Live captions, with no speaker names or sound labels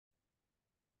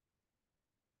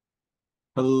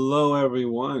Hello,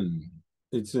 everyone.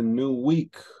 It's a new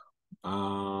week,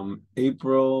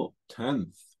 April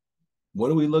 10th. What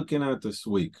are we looking at this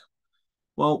week?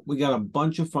 Well, we got a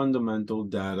bunch of fundamental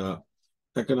data,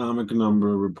 economic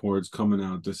number reports coming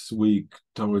out this week,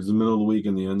 towards the middle of the week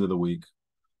and the end of the week.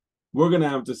 We're going to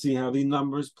have to see how these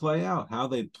numbers play out, how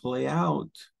they play out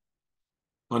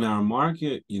on our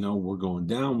market. We're going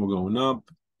down, we're going up.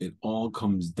 It all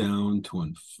comes down to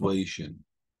inflation.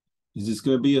 Is this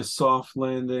going to be a soft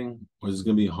landing or is it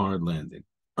going to be a hard landing?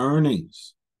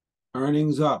 Earnings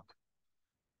up.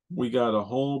 We got a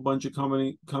whole bunch of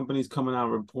companies coming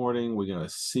out reporting. We got to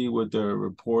see what they're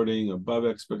reporting, above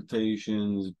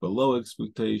expectations, below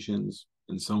expectations,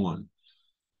 and so on.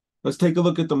 Let's take a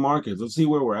look at the markets. Let's see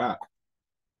where we're at.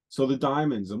 So the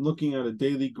diamonds, I'm looking at a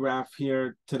daily graph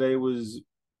here. Today was,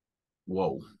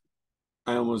 whoa,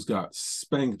 I almost got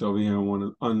spanked over here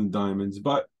on the diamonds,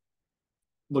 but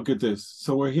look at this.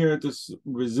 So we're here at this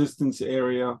resistance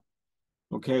area.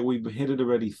 Okay, we've hit it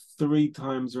already 3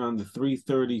 times around the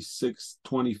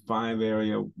 336.25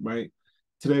 area, right?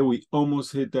 Today we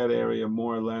almost hit that area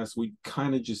more or less. We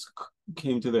kind of just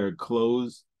came to their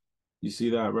close. You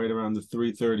see that right around the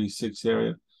 336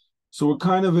 area. So we're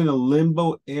kind of in a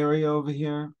limbo area over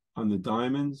here on the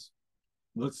diamonds.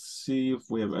 Let's see if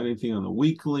we have anything on the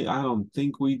weekly. I don't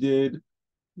think we did.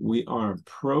 We are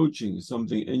approaching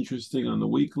something interesting on the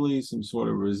weekly, some sort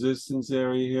of resistance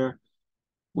area here.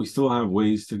 We still have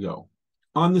ways to go.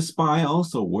 On the SPY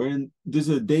also, this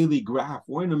is a daily graph.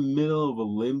 We're in the middle of a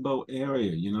limbo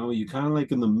area. You're kind of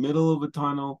like in the middle of a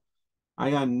tunnel.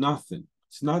 I got nothing.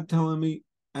 It's not telling me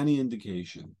any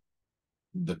indication.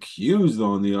 The Qs,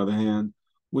 though, on the other hand,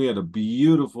 we had a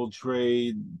beautiful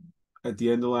trade at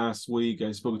the end of last week.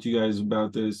 I spoke to you guys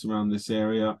about this around this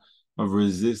area of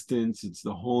resistance. It's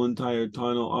the whole entire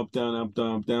tunnel, up, down, up,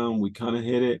 down, up, down. We kind of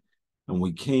hit it. And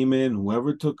we came in,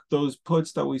 whoever took those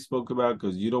puts that we spoke about,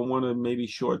 because you don't want to maybe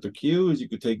short the Qs, you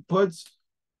could take puts.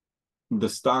 The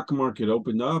stock market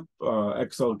opened up.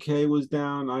 XLK was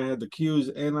down. I had the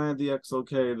Qs and I had the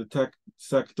XLK, the tech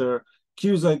sector.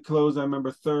 Qs I closed, I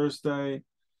remember Thursday,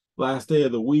 last day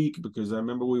of the week, because I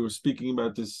remember we were speaking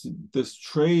about this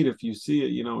trade. If you see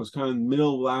it, it was kind of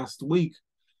middle last week.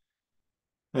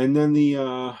 And then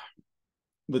the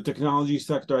technology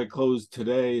sector I closed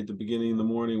today at the beginning of the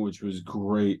morning, which was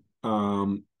great.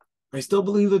 I still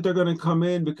believe that they're going to come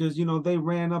in because, they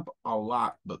ran up a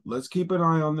lot, but let's keep an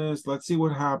eye on this. Let's see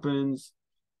what happens.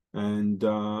 And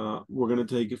we're going to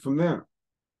take it from there.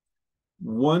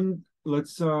 The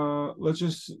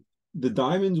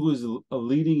diamonds was a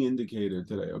leading indicator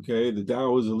today. Okay. The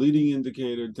Dow was a leading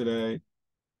indicator today.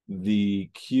 The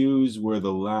Qs were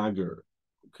the lagger.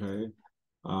 Okay.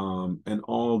 And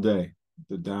all day,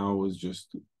 the Dow was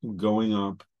just going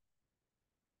up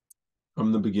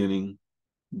from the beginning.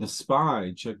 The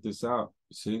SPY, check this out.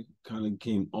 See, kind of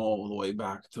came all the way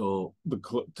back till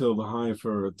the high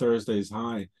for Thursday's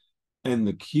high, and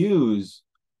the Qs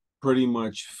pretty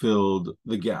much filled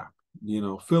the gap.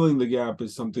 Filling the gap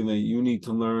is something that you need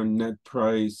to learn. Net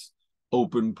price,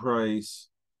 open price,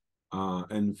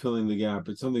 and filling the gap.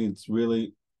 It's something that's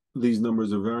really, these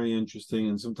numbers are very interesting,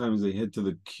 and sometimes they hit to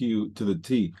the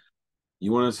T.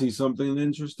 You want to see something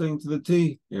interesting to the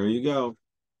T? Here you go.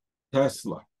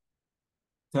 Tesla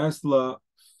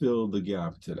filled the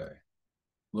gap today.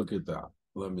 Look at that.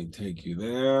 Let me take you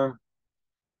there.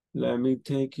 Let me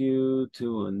take you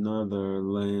to another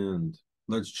land.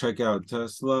 Let's check out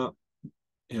Tesla.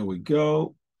 Here we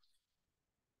go.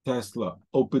 Tesla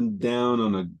opened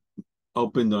on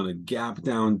a gap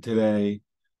down today.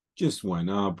 Just went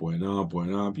up, went up,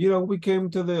 went up. We came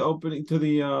to the opening, to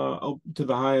the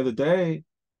high of the day.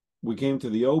 We came to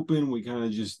the open. We kind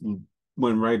of just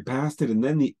went right past it, and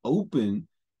then the open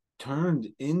turned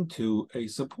into a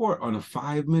support on a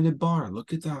 5-minute bar.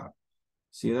 Look at that.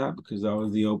 See that? Because that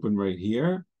was the open right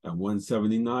here at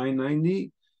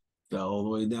 179.90. Fell all the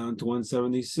way down to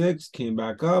 176. Came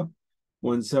back up.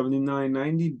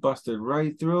 179.90. Busted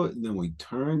right through it. And then we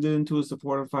turned it into a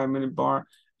support on 5-minute bar.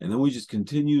 And then we just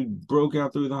continued, broke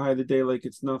out through the high of the day like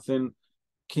it's nothing.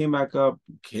 Came back up,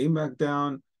 came back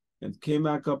down, and came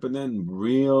back up, and then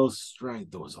real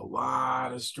strength. There was a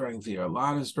lot of strength here, I'm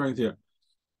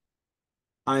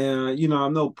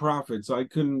no prophet, so I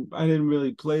didn't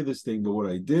really play this thing, but what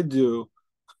I did do,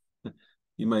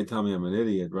 you might tell me I'm an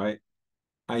idiot, right?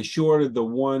 I shorted the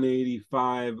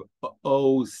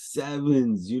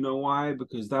 185.07s. You know why?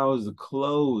 Because that was the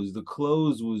close. The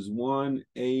close was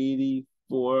 184.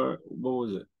 What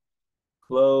was it?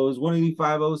 Close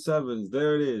 185.07s.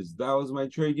 There it is. That was my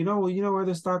trade. You know where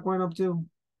the stock went up to?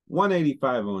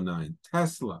 185.09.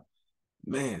 Tesla.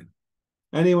 Man,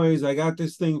 Anyways, I got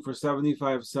this thing for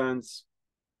 75 cents.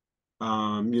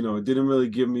 It didn't really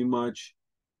give me much.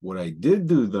 What I did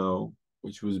do though,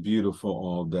 which was beautiful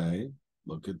all day.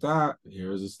 Look at that.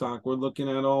 Here's a stock we're looking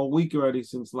at all week already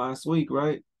since last week,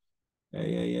 right?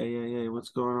 Hey, what's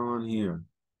going on here?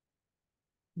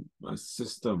 My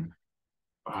system.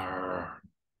 Arr.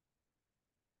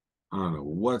 I don't know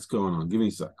what's going on. Give me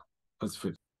a sec. Let's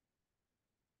fix.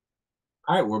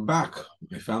 All right, we're back.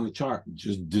 I found the chart. It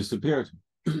just disappeared.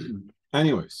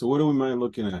 Anyway, so what am I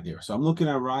looking at here? So I'm looking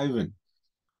at Riven.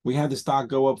 We had the stock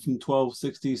go up from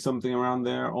 1260, something around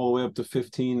there, all the way up to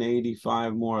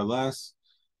 1585, more or less.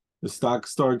 The stock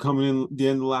started coming in the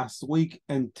end of last week,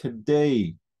 and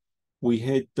today we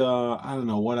hit, I don't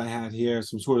know what I had here,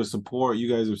 some sort of support. You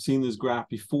guys have seen this graph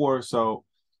before, so,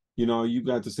 you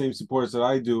got the same supports that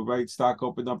I do, right? Stock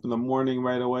opened up in the morning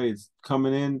right away. It's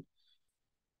coming in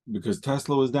because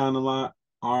Tesla was down a lot.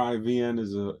 RIVN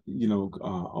is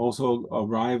also a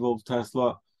rival of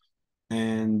Tesla.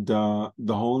 And the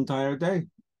whole entire day,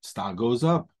 stock goes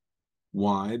up.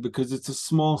 Why? Because it's a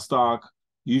small stock.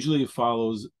 Usually it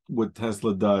follows what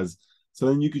Tesla does. So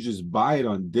then you could just buy it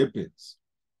on dip-ins.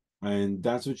 And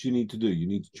that's what you need to do. You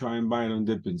need to try and buy it on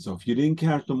dip-ins. So if you didn't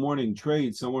catch the morning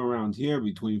trade somewhere around here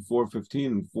between $4.15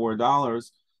 and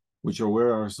 $4, which are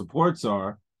where our supports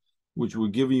are, which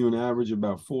would give you an average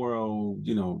about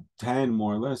 4.10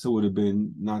 more or less. It would have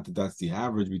been, not that that's the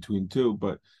average between two,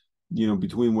 but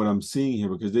between what I'm seeing here,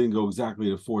 because they didn't go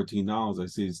exactly to $14. I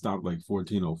see it stopped like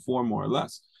 14.04 more or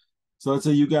less. So let's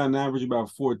say you got an average about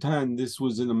 410. This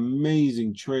was an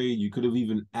amazing trade. You could have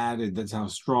even added. That's how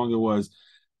strong it was.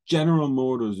 General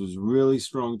Motors was really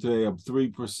strong today, up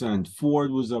 3%.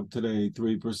 Ford was up today,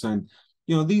 3%.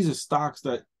 These are stocks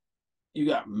that you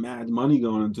got mad money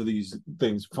going into these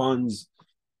things, funds,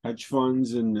 hedge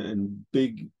funds, and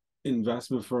big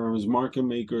investment firms, market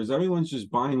makers. Everyone's just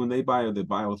buying. When they buy with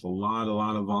a lot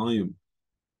of volume.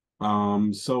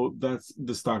 So that's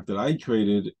the stock that I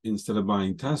traded instead of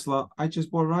buying Tesla. I just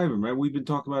bought Riven, right? We've been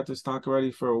talking about this stock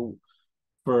already for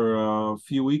a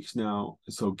few weeks now.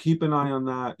 So keep an eye on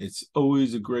that. It's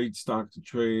always a great stock to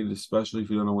trade, especially if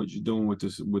you don't know what you're doing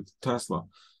with Tesla.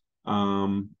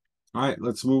 All right,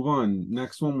 let's move on.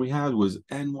 Next one we had was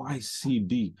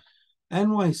NYCB.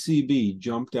 NYCB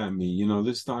jumped at me.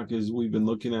 This stock we've been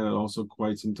looking at it also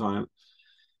quite some time.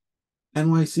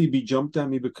 NYCB jumped at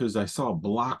me because I saw a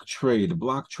block trade. A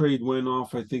block trade went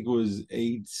off, I think it was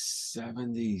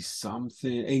 870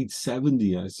 something,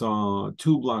 870. I saw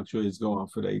two block trades go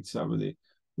off at 870,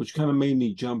 which kind of made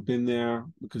me jump in there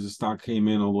because the stock came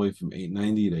in all the way from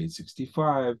 890 to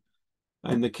 865.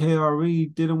 And the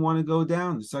KRE didn't want to go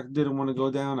down. The stock didn't want to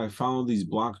go down. I followed these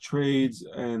block trades,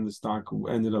 and the stock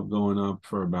ended up going up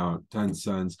for about 10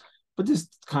 cents. But this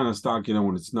kind of stock,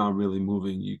 when it's not really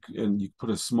moving, you put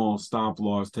a small stop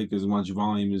loss, take as much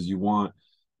volume as you want.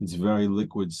 It's very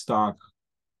liquid stock,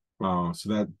 so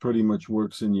that pretty much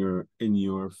works in your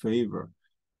favor.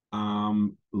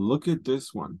 Look at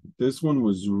this one. This one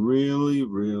was really,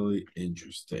 really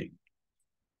interesting.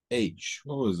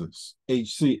 What was this?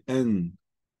 HCNWF,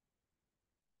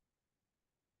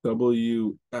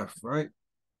 right?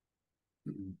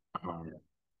 All right.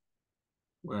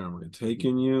 Where am I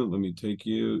taking you? Let me take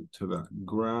you to that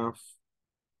graph.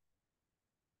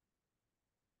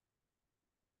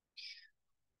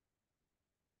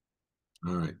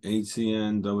 All right,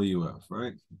 HCNWF,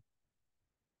 right?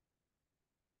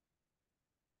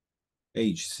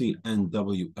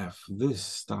 HCNWF. This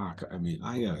stock, I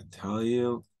gotta tell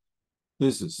you,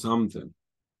 this is something.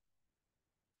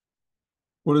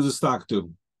 What does the stock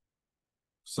do?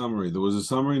 Summary. There was a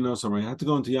summary, no summary. I had to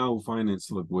go into Yahoo Finance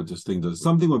to look what this thing does.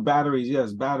 Something with batteries.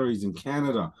 Yes, batteries in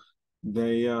Canada.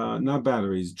 They not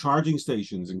batteries, charging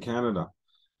stations in Canada.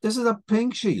 This is a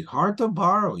pink sheet, hard to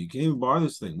borrow. You can't even borrow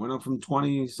this thing. Went up from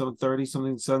 20, some 30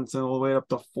 something cents all the way up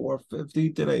to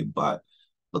 450 today. But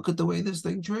look at the way this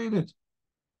thing traded.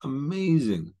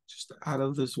 Amazing. Just out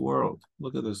of this world.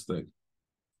 Look at this thing.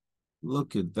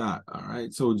 Look at that. All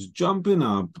right. So it's jumping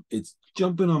up. It's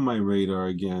jumping on my radar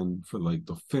again for like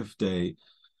the fifth day.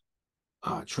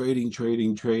 Trading,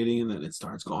 and then it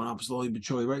starts going up slowly but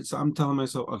surely, right? So I'm telling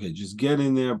myself, okay, just get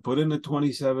in there, put in a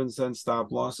 27-cent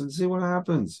stop loss and see what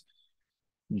happens.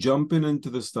 Jumping into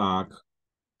the stock,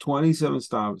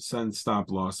 27-cent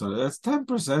stop loss. So that's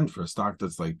 10% for a stock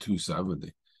that's like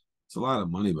 270. It's a lot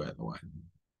of money, by the way.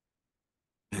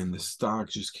 And the stock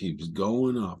just keeps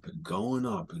going up and going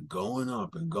up and going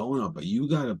up and going up. But you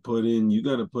got to put in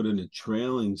a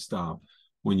trailing stop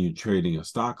when you're trading a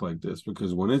stock like this,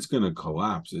 because when it's going to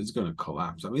collapse, it's going to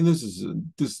collapse.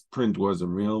 This print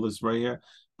wasn't real, this right here,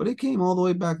 but it came all the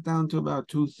way back down to about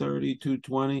 230,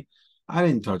 220. I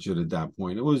didn't touch it at that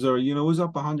point. It was, it was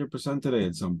up 100% today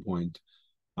at some point.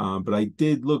 But I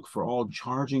did look for all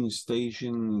charging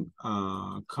station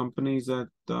companies that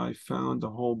I found, a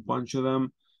whole bunch of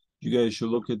them. You guys should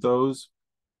look at those.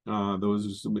 Those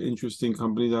are some interesting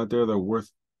companies out there that are worth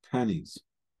pennies,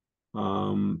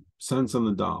 cents on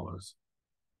the dollars.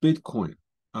 Bitcoin,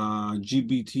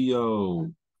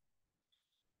 GBTO,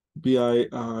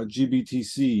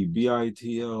 GBTC,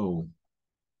 BITO.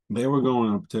 They were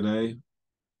going up today.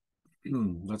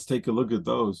 Let's take a look at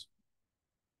those.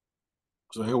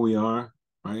 So here we are,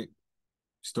 right?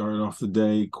 Started off the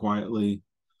day quietly,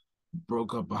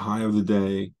 broke up a high of the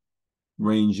day,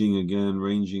 ranging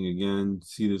again.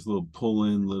 See this little pull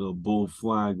in, little bull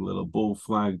flag,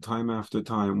 time after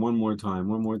time, one more time.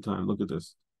 Look at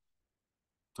this.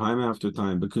 Time after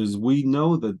time, because we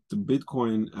know that the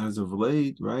Bitcoin as of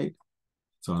late, right?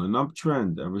 It's on an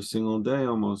uptrend every single day,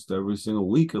 almost every single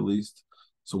week at least.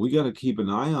 So we got to keep an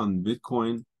eye on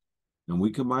Bitcoin. And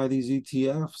we can buy these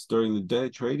ETFs during the day,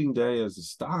 trading day as a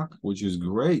stock, which is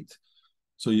great.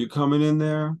 So you're coming in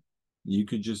there, you've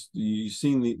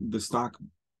seen the stock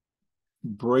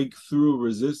break through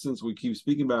resistance we keep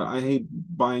speaking about. I hate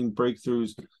buying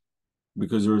breakthroughs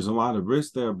because there's a lot of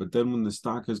risk there. But then when the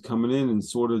stock is coming in and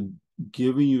sort of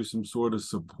giving you some sort of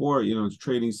support, it's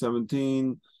trading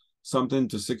 17 something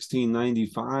to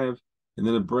 16.95, and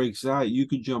then it breaks out, you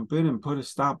could jump in and put a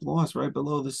stop loss right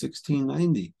below the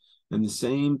 16.90. And the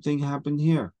same thing happened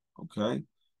here, okay? As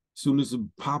soon as it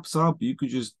pops up, you could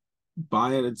just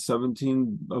buy it at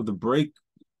 17 of the break,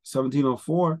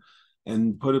 1704,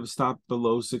 and put a stop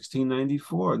below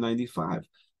 16.94.95.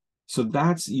 So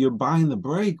you're buying the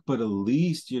break, but at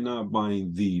least you're not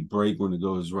buying the break when it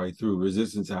goes right through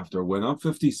resistance after it went up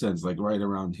 50 cents, like right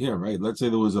around here, right? Let's say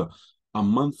there was a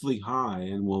monthly high,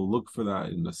 and we'll look for that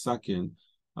in a second.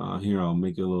 Here, I'll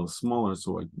make it a little smaller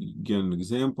so I get an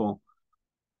example.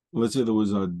 Let's say there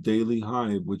was a daily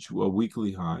high, a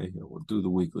weekly high. We'll do the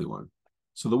weekly one.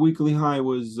 So the weekly high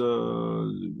was,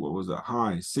 what was that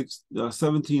high?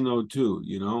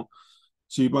 1702,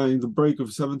 So you're buying the break of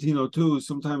 1702.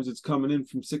 Sometimes it's coming in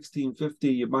from 1650.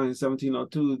 You're buying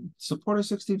 1702. Support of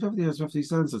 1650 has 50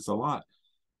 cents. It's a lot.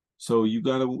 So you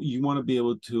want to be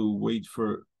able to wait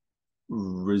for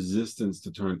resistance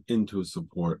to turn into a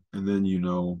support. And then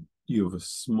you have a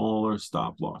smaller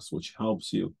stop loss, which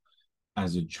helps you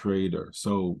as a trader.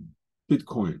 So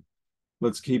Bitcoin,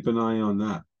 let's keep an eye on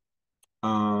that.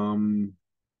 I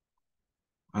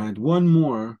had one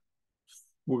more.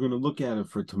 We're going to look at it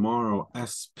for tomorrow,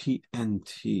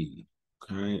 SPNT.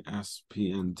 Okay,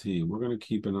 SPNT. We're going to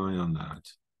keep an eye on that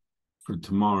for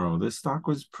tomorrow. This stock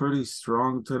was pretty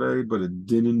strong today, but it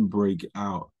didn't break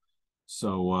out.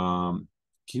 So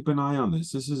keep an eye on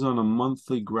this. This is on a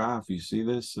monthly graph. You see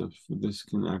this? If this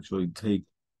can actually take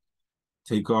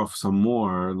off some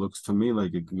more, it looks to me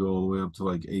like it could go all the way up to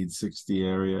like 860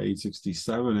 area,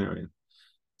 867 area.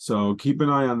 So keep an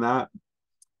eye on that.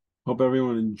 Hope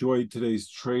everyone enjoyed today's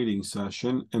trading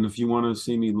session. And if you want to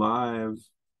see me live,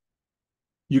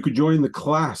 you could join the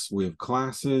class. We have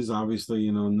classes. Obviously,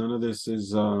 none of this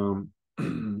is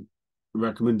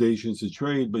recommendations to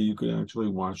trade, but you could actually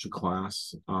watch the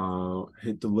class.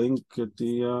 Hit the link at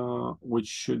the which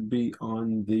should be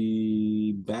on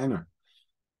the banner.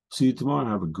 See you tomorrow.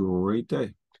 Have a great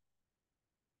day.